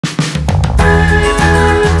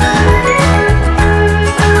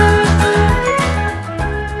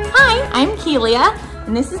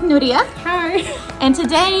And this is Nuria. Hi. And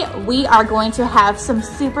today we are going to have some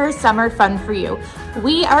super summer fun for you.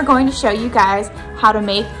 We are going to show you guys how to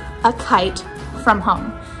make a kite from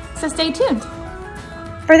home. So stay tuned.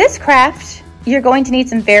 For this craft, you're going to need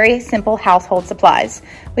some very simple household supplies.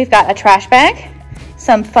 We've got a trash bag,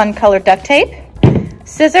 some fun colored duct tape,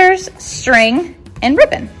 scissors, string, and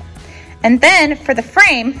ribbon. And then for the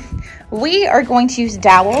frame, we are going to use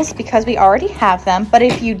dowels because we already have them, but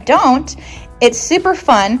if you don't, it's super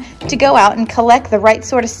fun to go out and collect the right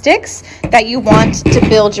sort of sticks that you want to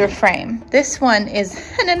build your frame. This one is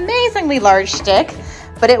an amazingly large stick,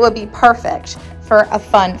 but it would be perfect for a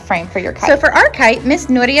fun frame for your kite. So for our kite, Miss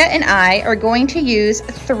Nuria and I are going to use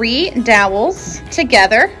 3 dowels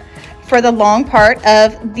together for the long part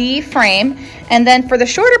of the frame. And then for the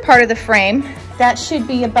shorter part of the frame, that should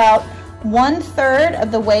be about 1/3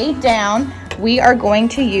 of the way down, we are going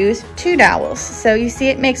to use 2 dowels. So you see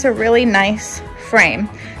it makes a really nice frame.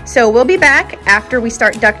 So we'll be back after we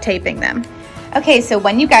start duct taping them. Okay, so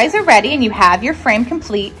when you guys are ready and you have your frame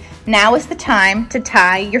complete, now is the time to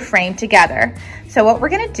tie your frame together. So what we're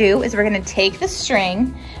gonna do is we're gonna take the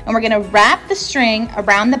string and we're gonna wrap the string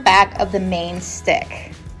around the back of the main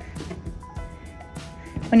stick.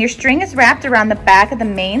 When your string is wrapped around the back of the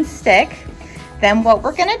main stick, then what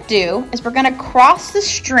we're gonna do is we're gonna cross the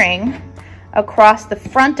string across the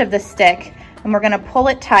front of the stick and we're gonna pull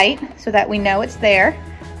it tight so that we know it's there,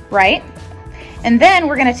 right? And then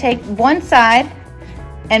we're gonna take one side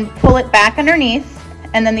and pull it back underneath,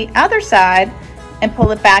 and then the other side and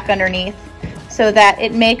pull it back underneath so that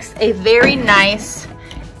it makes a very nice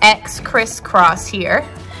X crisscross here.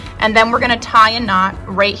 And then we're gonna tie a knot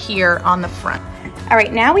right here on the front. All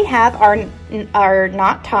right, now we have our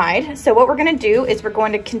knot tied. So what we're gonna do is we're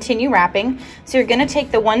going to continue wrapping. So you're gonna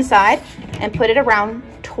take the one side and put it around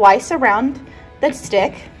twice around the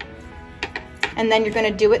stick. And then you're gonna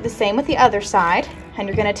do it the same with the other side. And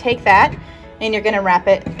you're gonna take that and you're gonna wrap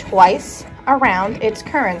it twice around its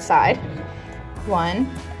current side. 1,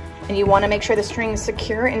 and you wanna make sure the string is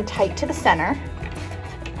secure and tight to the center.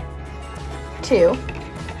 2,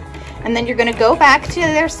 and then you're gonna go back to the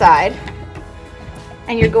other side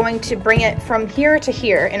and you're going to bring it from here to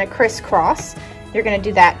here in a crisscross. You're gonna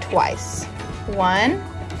do that twice. 1,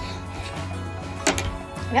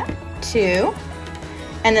 yeah, 2,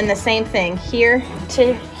 and then the same thing here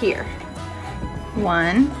to here.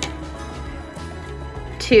 1,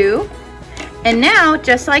 2, and now,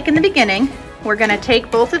 just like in the beginning, we're gonna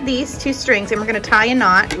take both of these 2 strings and we're gonna tie a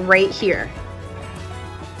knot right here.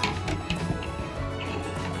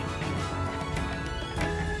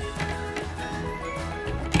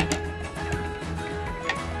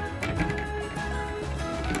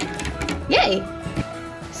 Yay!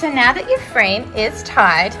 So now that your frame is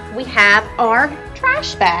tied, we have our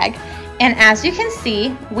trash bag. And as you can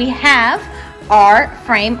see, we have our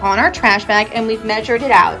frame on our trash bag and we've measured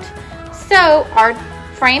it out. So our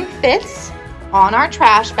frame fits on our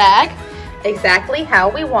trash bag exactly how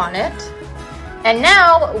we want it. And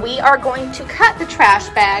now we are going to cut the trash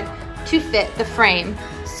bag to fit the frame.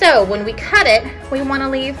 So when we cut it, we want to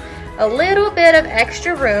leave a little bit of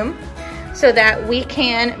extra room so that we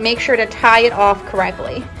can make sure to tie it off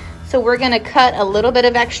correctly. So we're gonna cut a little bit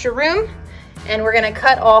of extra room and we're gonna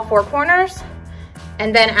cut all 4 corners.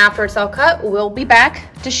 And then after it's all cut, we'll be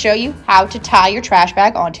back to show you how to tie your trash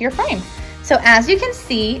bag onto your frame. So as you can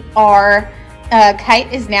see, our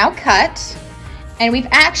kite is now cut and we've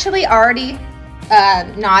actually already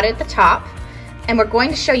knotted the top, and we're going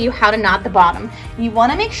to show you how to knot the bottom. You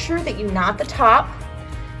wanna make sure that you knot the top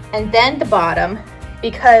and then the bottom,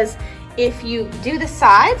 because if you do the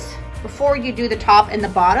sides before you do the top and the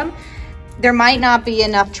bottom, there might not be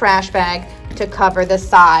enough trash bag to cover the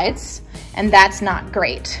sides, and that's not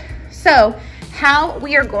great. So how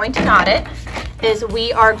we are going to knot it is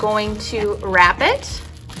we are going to wrap it,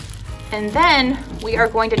 and then we are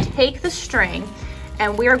going to take the string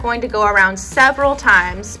and we are going to go around several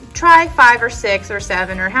times. Try 5 or 6 or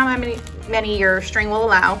 7 or how many your string will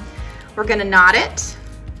allow. We're gonna knot it.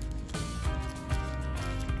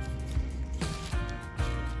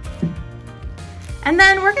 And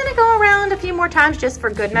then we're gonna go around a few more times just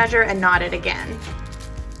for good measure and knot it again.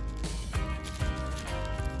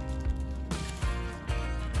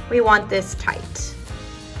 We want this tight.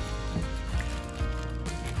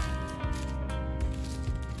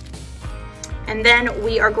 And then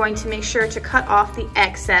we are going to make sure to cut off the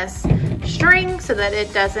excess string so that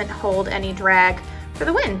it doesn't hold any drag for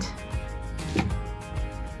the wind.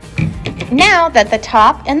 Now that the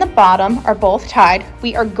top and the bottom are both tied,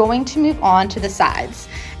 we are going to move on to the sides.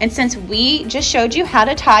 And since we just showed you how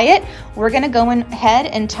to tie it, we're gonna go ahead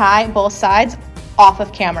and tie both sides off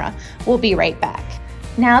of camera. We'll be right back.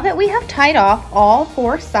 Now that we have tied off all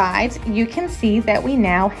 4 sides, you can see that we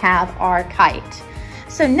now have our kite.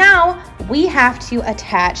 So now we have to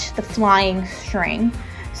attach the flying string.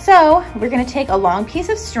 So we're going to take a long piece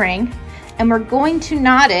of string and we're going to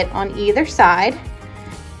knot it on either side,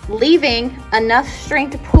 leaving enough string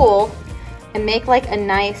to pull and make like a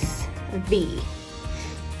nice V.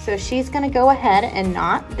 So she's going to go ahead and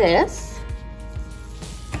knot this.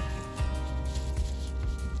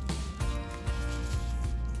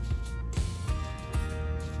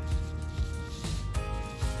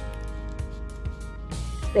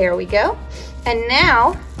 There we go. And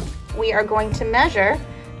now we are going to measure.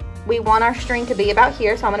 We want our string to be about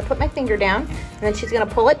here, so I'm going to put my finger down, and then she's going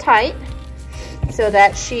to pull it tight so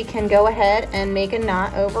that she can go ahead and make a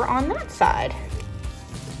knot over on that side.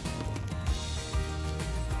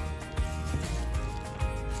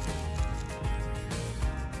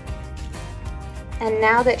 And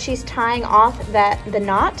now that she's tying off the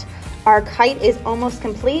knot, our kite is almost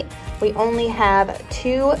complete. We only have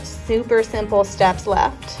 2 super simple steps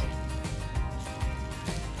left.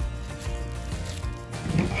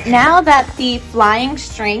 Now that the flying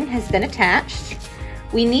string has been attached,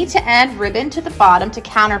 we need to add ribbon to the bottom to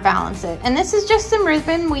counterbalance it. And this is just some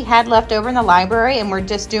ribbon we had left over in the library, and we're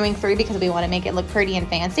just doing 3 because we want to make it look pretty and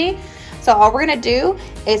fancy. So all we're going to do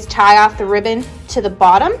is tie off the ribbon to the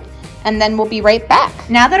bottom, and then we'll be right back.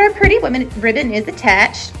 Now that our pretty ribbon is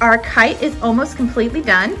attached, our kite is almost completely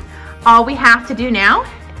done. All we have to do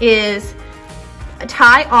now is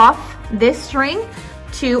tie off this string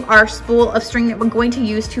to our spool of string that we're going to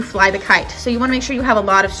use to fly the kite. So you want to make sure you have a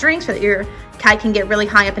lot of string so that your kite can get really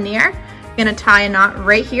high up in the air. You're going to tie a knot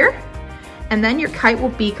right here, and then your kite will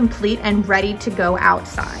be complete and ready to go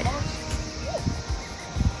outside.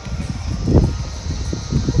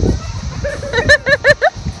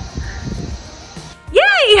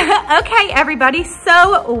 Yay! Okay, everybody,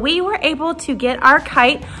 so we were able to get our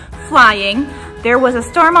kite flying. There was a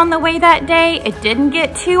storm on the way that day. It didn't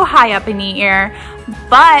get too high up in the air,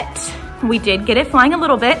 but we did get it flying a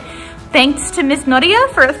little bit. Thanks to Miss Nuria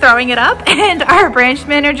for throwing it up and our branch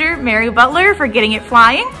manager, Mary Butler, for getting it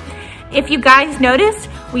flying. If you guys noticed,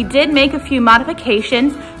 we did make a few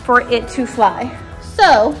modifications for it to fly.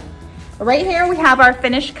 So right here we have our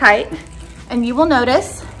finished kite, and you will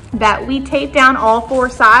notice that we taped down all 4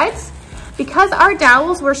 sides. Because our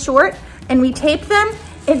dowels were short and we taped them,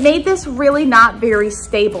 it made this really not very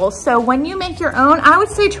stable. So when you make your own, I would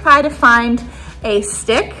say try to find a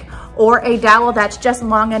stick or a dowel that's just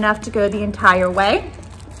long enough to go the entire way.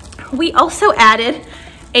 We also added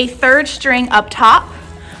a 3rd string up top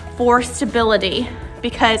for stability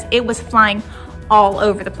because it was flying all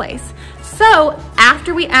over the place. So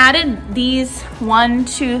after we added these 1,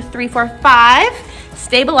 2, 3, 4, 5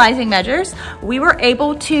 stabilizing measures, we were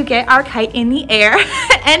able to get our kite in the air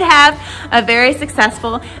and have a very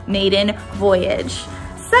successful maiden voyage.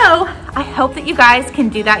 So I hope that you guys can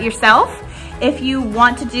do that yourself. If you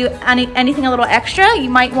want to do anything a little extra, you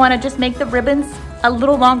might want to just make the ribbons a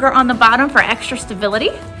little longer on the bottom for extra stability.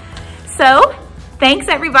 So thanks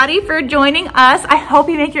everybody for joining us. I hope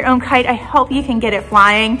you make your own kite. I hope you can get it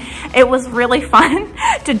flying. It was really fun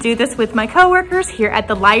to do this with my coworkers here at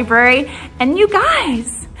the library. And you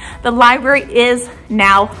guys, the library is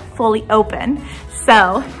now fully open.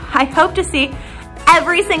 So I hope to see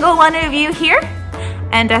every single one of you here.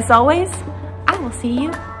 And as always, I will see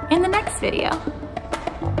you in the next video.